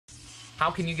how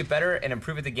can you get better and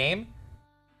improve at the game?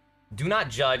 Do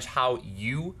not judge how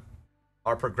you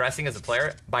are progressing as a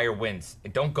player by your wins.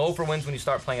 Don't go for wins when you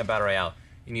start playing a Battle Royale.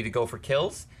 You need to go for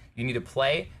kills. You need to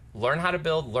play, learn how to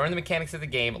build, learn the mechanics of the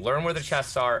game, learn where the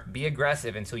chests are, be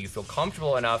aggressive until you feel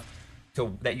comfortable enough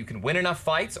that you can win enough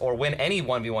fights or win any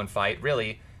 1v1 fight,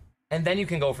 really, and then you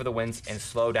can go for the wins and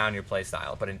slow down your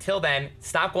playstyle. But until then,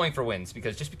 stop going for wins,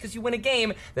 because just because you win a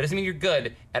game, that doesn't mean you're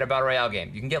good at a Battle Royale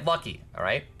game. You can get lucky, all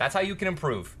right? That's how you can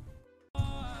improve.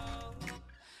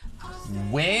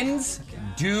 Wins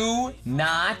do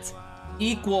not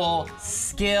equal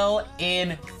skill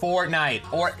in Fortnite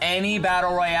or any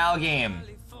Battle Royale game.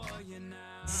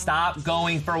 Stop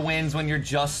going for wins when you're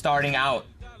just starting out.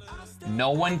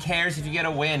 No one cares if you get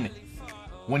a win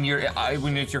when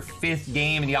it's your 5th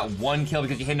game and you got 1 kill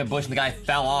because you hit in a bush and the guy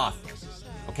fell off.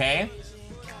 Okay?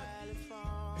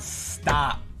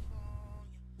 Stop.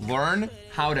 Learn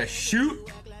how to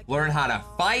shoot, learn how to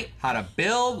fight, how to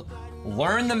build,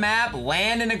 learn the map,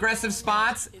 land in aggressive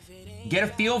spots, get a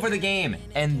feel for the game,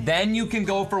 and then you can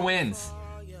go for wins.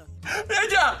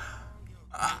 Ninja!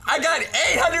 I got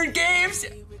 800 games!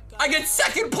 I get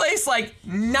 2nd place like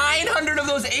 900 of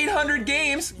those 800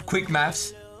 games. Quick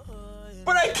maths.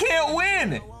 But I can't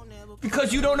win!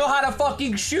 Because you don't know how to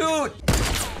fucking shoot!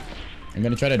 I'm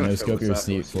gonna try to no-scope your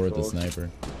seat for the sniper.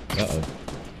 Uh-oh.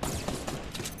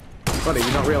 Buddy,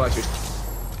 you not realize you...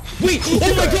 Wait! Oh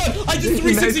my god! I just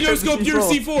 360 no-scoped your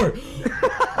C4!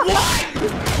 What?!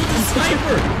 With the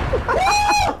sniper!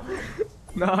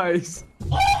 Nice.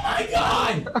 Oh my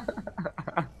god!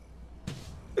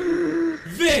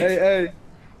 Vic! Hey,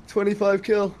 25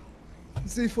 kill.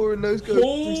 C4 and nose go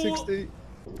 360.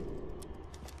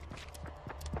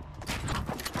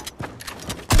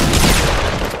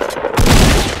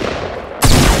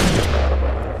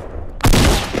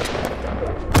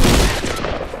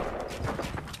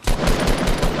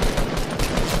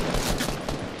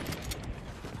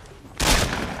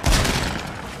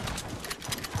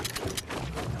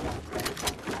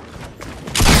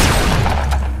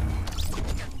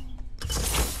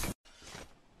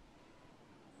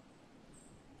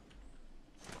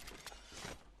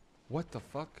 What the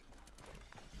fuck?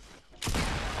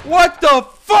 What the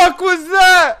fuck was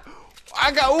that?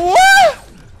 I got what?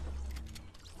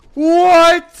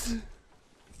 What?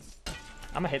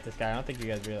 I'm gonna hit this guy. I don't think you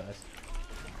guys realize.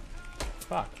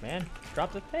 Fuck, man.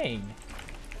 Drop the thing.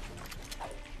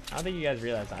 I don't think you guys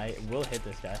realize I will hit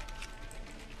this guy.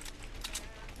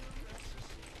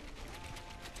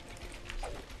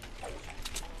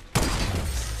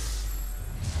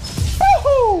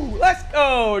 Woohoo! Let's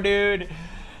go, dude.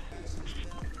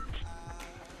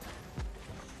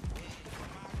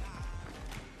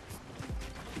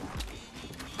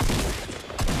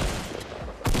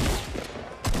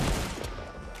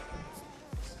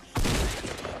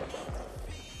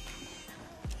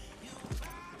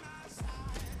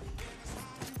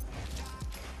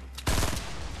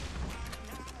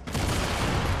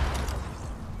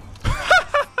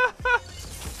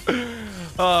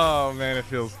 Oh man, it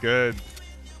feels good.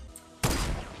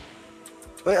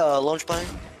 Wait, launch bang.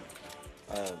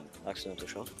 Accidental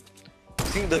shot. I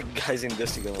think the guy's in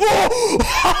this together.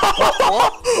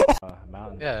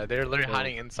 Mountain. Yeah, they're literally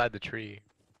hiding inside the tree.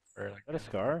 Or like, What a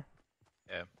scar?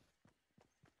 yeah.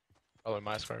 Oh,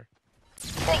 my scar.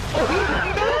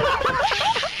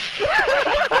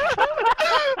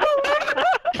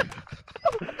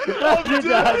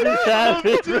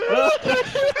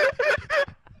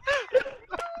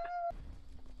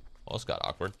 Well, this got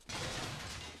awkward.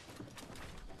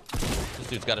 This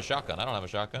dude's got a shotgun. I don't have a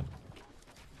shotgun.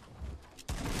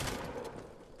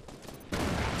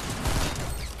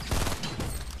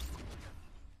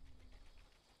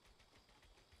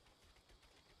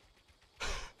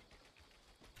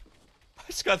 I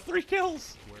just got 3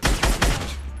 kills.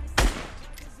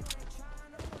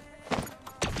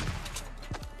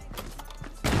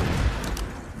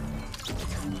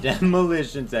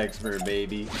 Demolitions expert,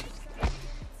 baby.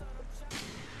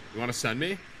 You want to send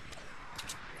me?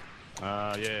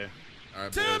 Yeah.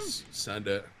 Alright, boys. Send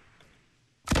it.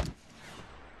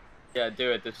 Yeah,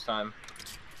 do it this time.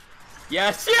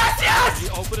 Yes, yes, yes! You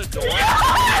open a door?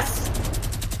 Yes!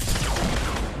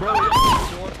 Bro, you open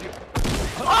a door.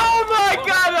 Oh my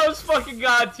god, that was fucking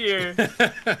god tier.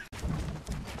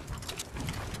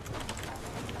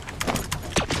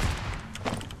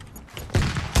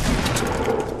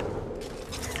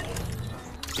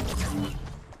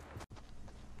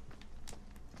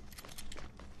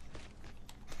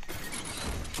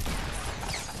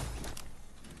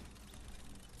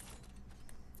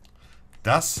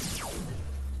 Das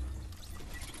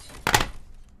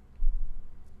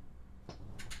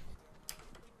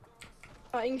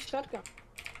Ingen shotgun.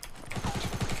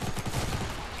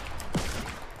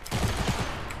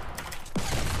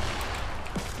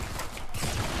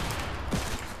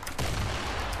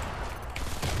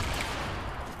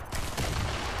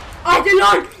 I did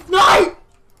not! No!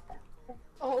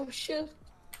 Oh shit.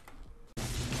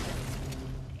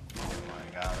 Oh my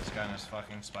god, this guy knows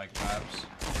fucking spike traps.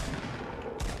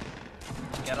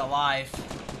 Get alive.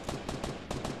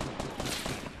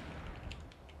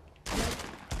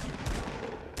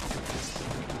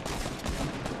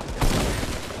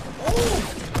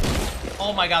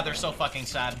 Oh my god, they're so fucking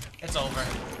sad. It's over.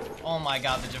 Oh my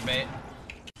god, the debate.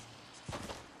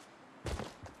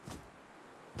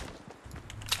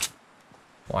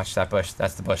 Watch that bush.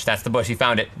 That's the bush. That's the bush. He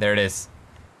found it. There it is.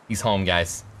 He's home,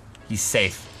 guys. He's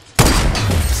safe.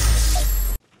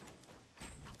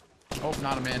 Oh,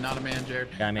 not a man,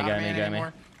 Jared. Got me, Not got a me, man got me.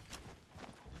 anymore.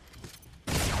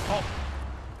 Oh.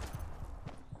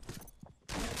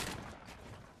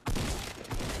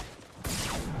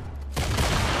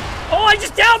 Oh, I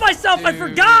just downed myself. I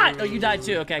forgot. Oh, you died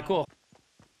too. Okay, cool.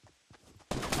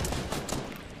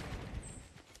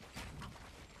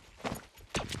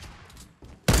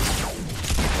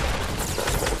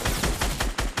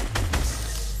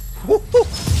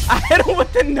 I hit him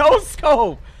with the no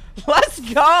scope. Let's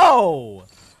go.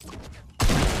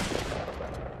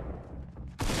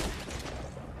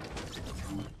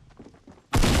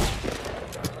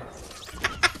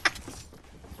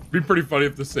 Be pretty funny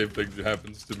if the same thing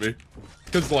happens to me.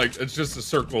 Because, like, it's just a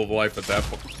circle of life at that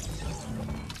point.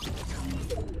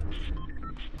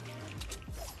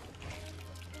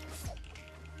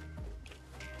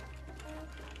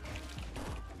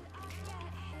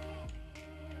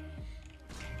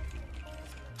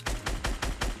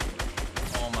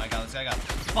 Oh my god, this guy got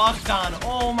fucked on.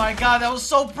 Oh my god, that was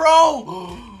so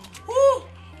pro! Woo!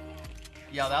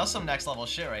 Yo, that was some next level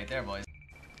shit right there, boys.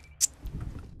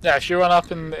 Yeah, she ran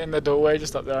up in the doorway,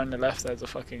 just up there on the left. There's a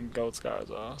fucking gold scar as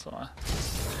well, somewhere.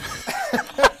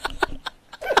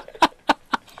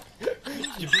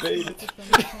 You baited.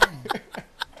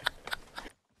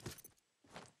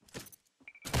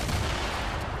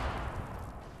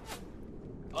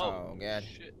 Oh god.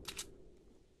 Shit.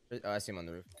 Oh, I see him on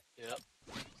the roof. Yep.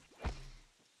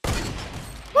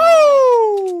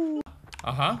 Woo!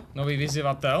 Aha, nový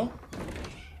vyzývatel.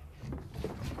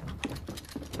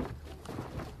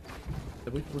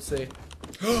 Buď pusy.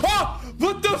 Oh!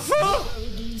 What the fuck?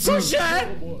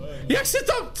 Cože? Jak se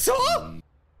to... Co?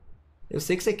 Eu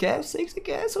sei que você quer,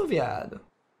 seu viado.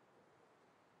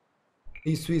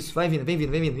 Isso, vai vindo, vem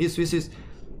vindo. Isso.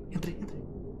 Entra.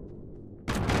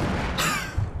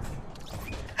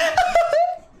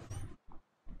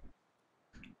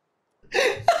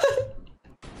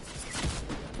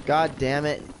 God damn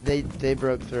it! They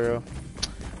broke through.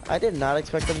 I did not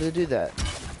expect them to do that.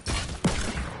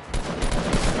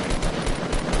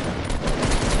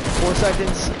 4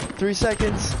 seconds. 3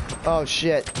 seconds. Oh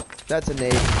shit! That's a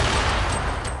nade.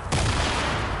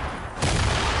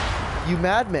 You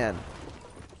madman!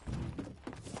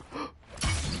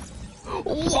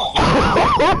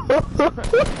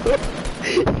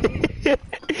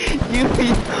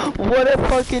 What a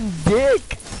fucking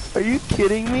dick! Are you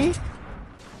kidding me?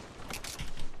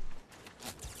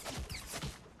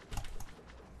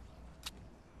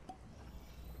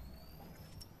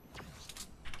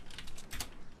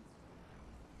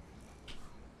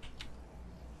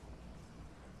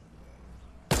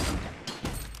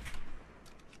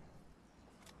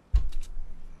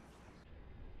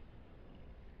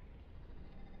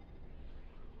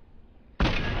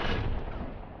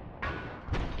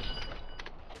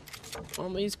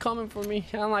 He's coming for me.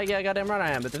 I'm like, yeah, goddamn right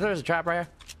I am. But there's a trap right here.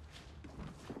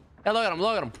 Hey, look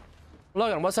at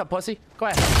him. What's up, pussy? Go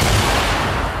ahead.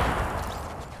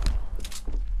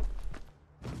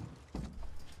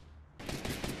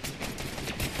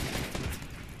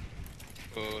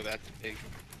 Oh, that's big.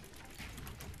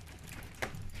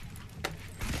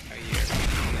 Right here.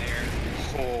 There.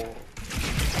 Oh.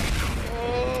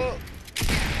 Oh.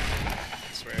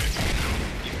 I swear.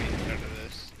 You made it out of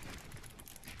this.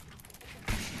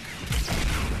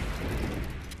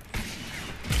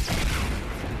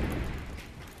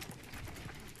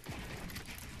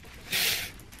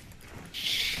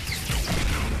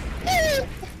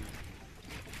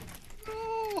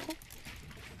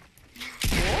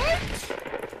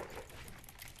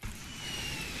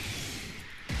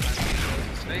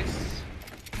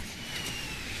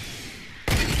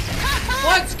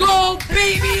 Let's go,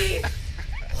 baby!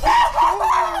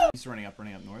 He's running up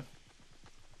north.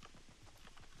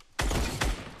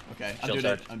 Okay,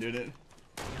 I'm doing it.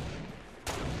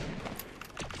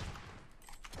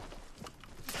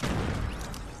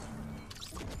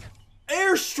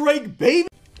 airstrike, baby.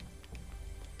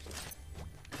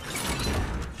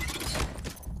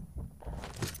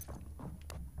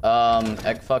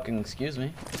 Excuse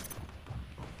me.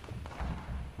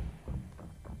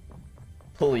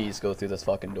 Please go through this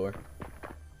fucking door.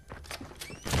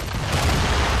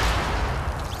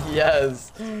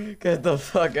 Yes! Get the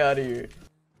fuck out of here.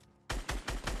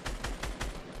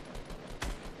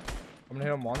 I'm gonna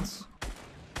hit him once.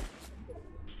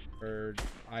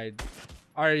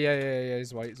 Alright, yeah,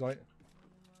 he's white,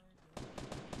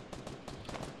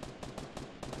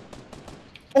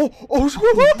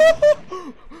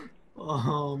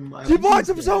 Oh, he blocked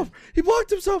himself! He blocked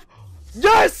himself!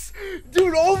 Yes!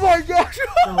 Dude, oh my gosh!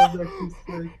 Someone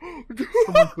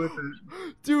clip it.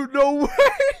 Dude, no way!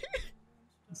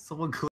 Someone clip